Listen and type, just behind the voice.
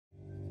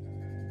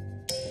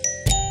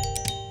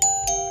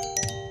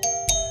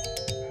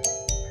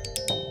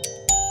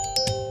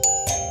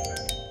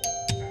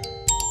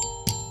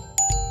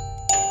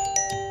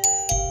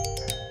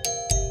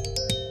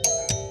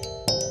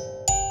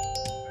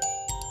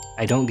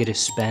I don't get to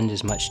spend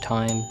as much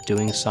time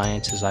doing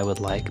science as I would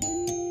like.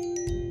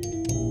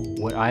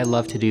 What I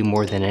love to do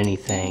more than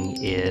anything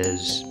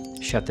is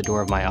shut the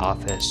door of my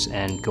office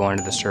and go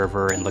onto the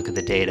server and look at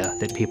the data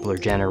that people are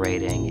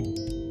generating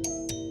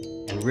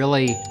and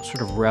really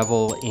sort of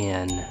revel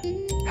in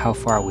how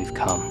far we've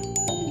come.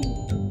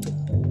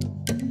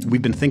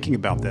 We've been thinking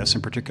about this,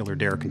 in particular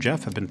Derek and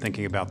Jeff have been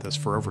thinking about this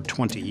for over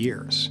 20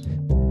 years.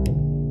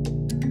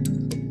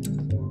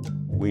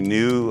 We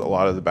knew a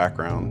lot of the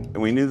background, and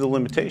we knew the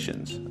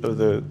limitations of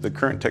the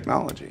current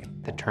technology.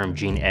 The term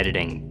gene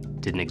editing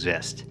didn't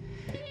exist.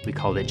 We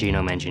called it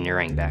genome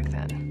engineering back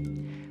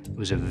then. It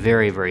was a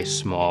very, very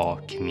small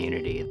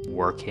community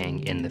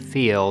working in the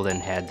field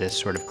and had this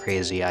sort of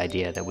crazy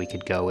idea that we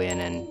could go in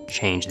and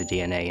change the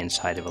DNA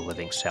inside of a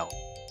living cell.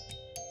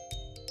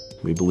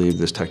 We believe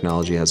this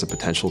technology has the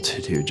potential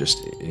to do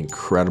just an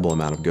incredible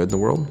amount of good in the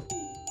world,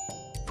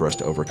 for us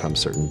to overcome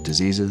certain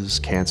diseases,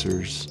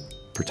 cancers,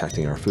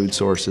 protecting our food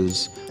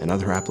sources, and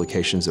other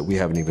applications that we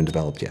haven't even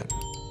developed yet.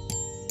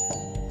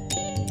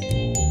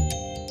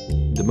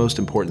 The most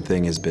important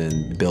thing has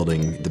been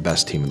building the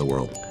best team in the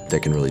world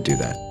that can really do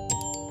that.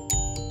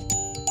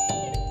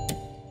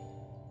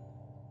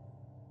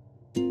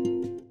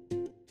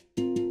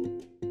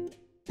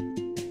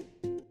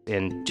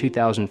 In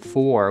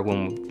 2004,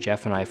 when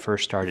Jeff and I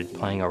first started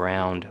playing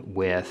around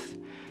with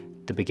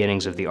the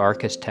beginnings of the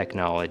ARCUS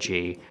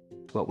technology,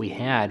 what we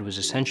had was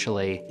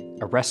essentially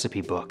a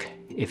recipe book,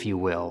 if you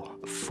will,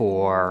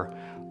 for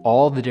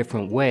all the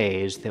different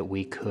ways that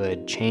we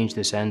could change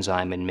this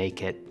enzyme and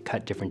make it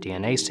cut different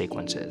DNA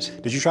sequences.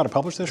 Did you try to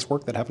publish this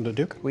work that happened to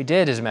Duke? We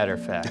did, as a matter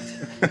of fact.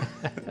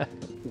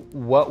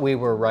 What we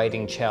were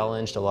writing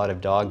challenged a lot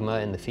of dogma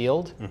in the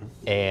field,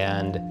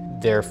 and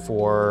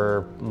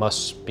therefore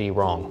must be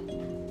wrong.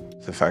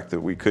 The fact that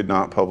we could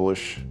not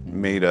publish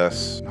made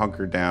us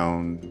hunker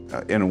down,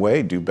 in a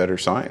way, do better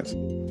science.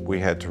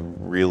 We had to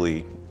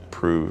really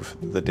prove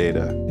the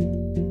data.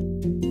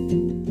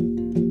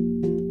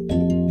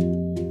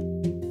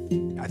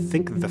 I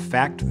think the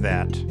fact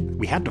that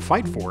we had to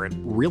fight for it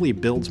really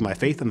builds my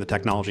faith in the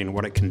technology and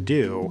what it can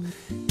do,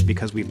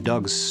 because we've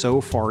dug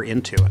so far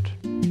into it.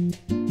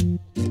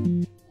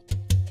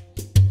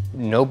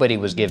 Nobody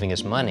was giving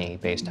us money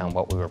based on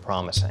what we were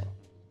promising.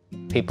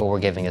 People were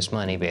giving us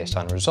money based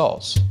on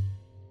results.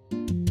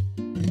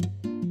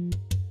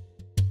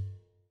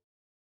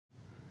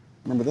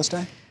 Remember this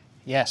day?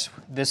 Yes,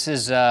 this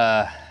is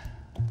the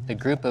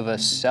group of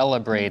us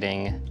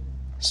celebrating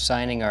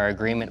signing our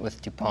agreement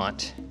with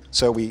DuPont.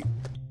 So we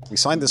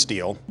signed this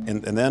deal,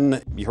 and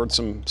then you heard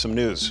some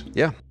news.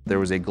 Yeah, there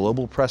was a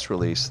global press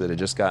release that had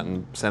just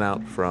gotten sent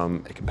out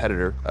from a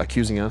competitor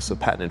accusing us of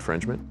patent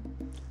infringement,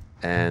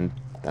 and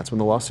that's when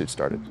the lawsuit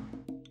started.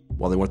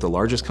 While they weren't the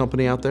largest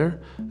company out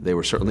there, they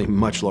were certainly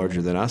much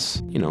larger than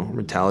us. You know,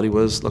 mentality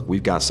was, look,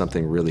 we've got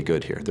something really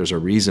good here. There's a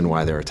reason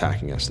why they're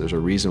attacking us. There's a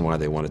reason why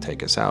they want to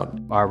take us out.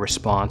 Our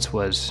response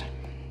was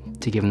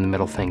to give them the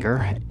middle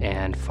finger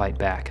and fight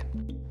back.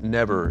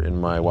 Never in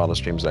my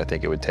wildest dreams did I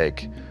think it would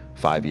take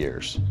 5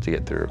 years to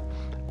get through.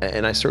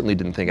 And I certainly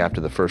didn't think after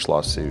the first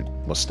lawsuit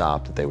was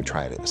stopped that they would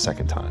try it a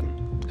second time,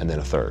 and then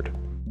a third.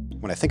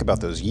 When I think about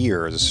those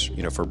years,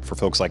 you know, for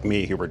folks like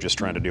me who were just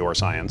trying to do our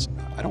science,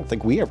 I don't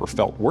think we ever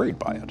felt worried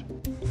by it,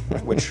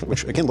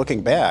 which again,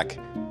 looking back,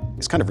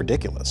 is kind of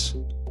ridiculous.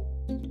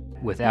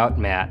 Without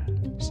Matt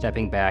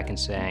stepping back and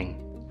saying,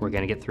 we're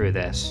going to get through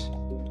this,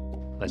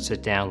 let's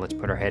sit down, let's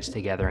put our heads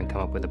together and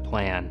come up with a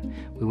plan,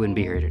 we wouldn't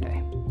be here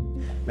today.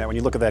 Matt, when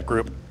you look at that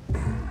group,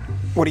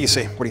 what do you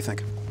see? What do you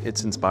think?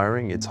 It's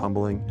inspiring, it's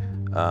humbling,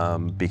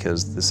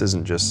 because this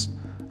isn't just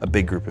a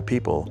big group of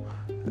people.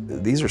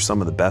 These are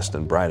some of the best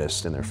and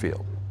brightest in their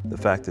field. The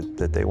fact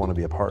that they want to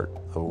be a part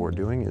of what we're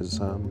doing is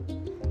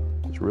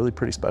really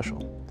pretty special.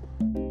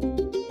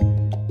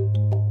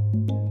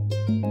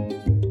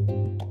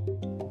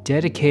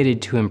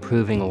 Dedicated to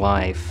improving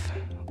life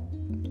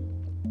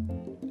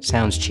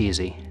sounds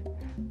cheesy,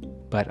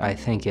 but I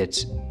think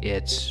it's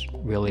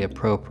really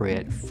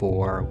appropriate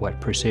for what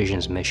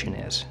Precision's mission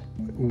is.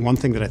 One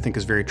thing that I think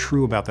is very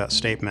true about that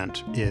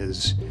statement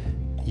is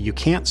you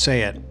can't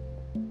say it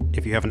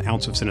if you have an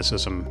ounce of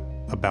cynicism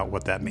about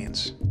what that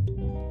means.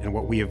 And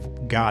what we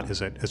have got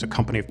is a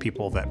company of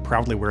people that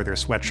proudly wear their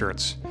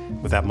sweatshirts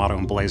with that motto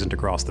emblazoned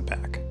across the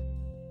back.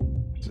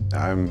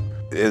 I'm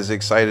as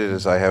excited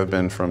as I have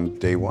been from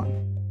day one.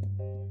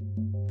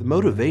 The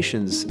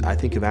motivations, I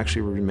think, have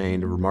actually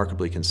remained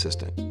remarkably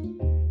consistent.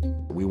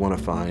 We want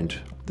to find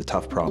the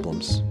tough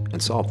problems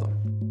and solve them.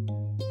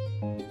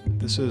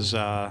 This is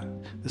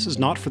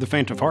not for the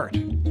faint of heart,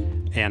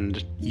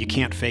 and you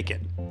can't fake it.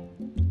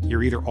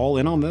 You're either all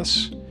in on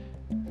this,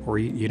 or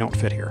you don't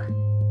fit here.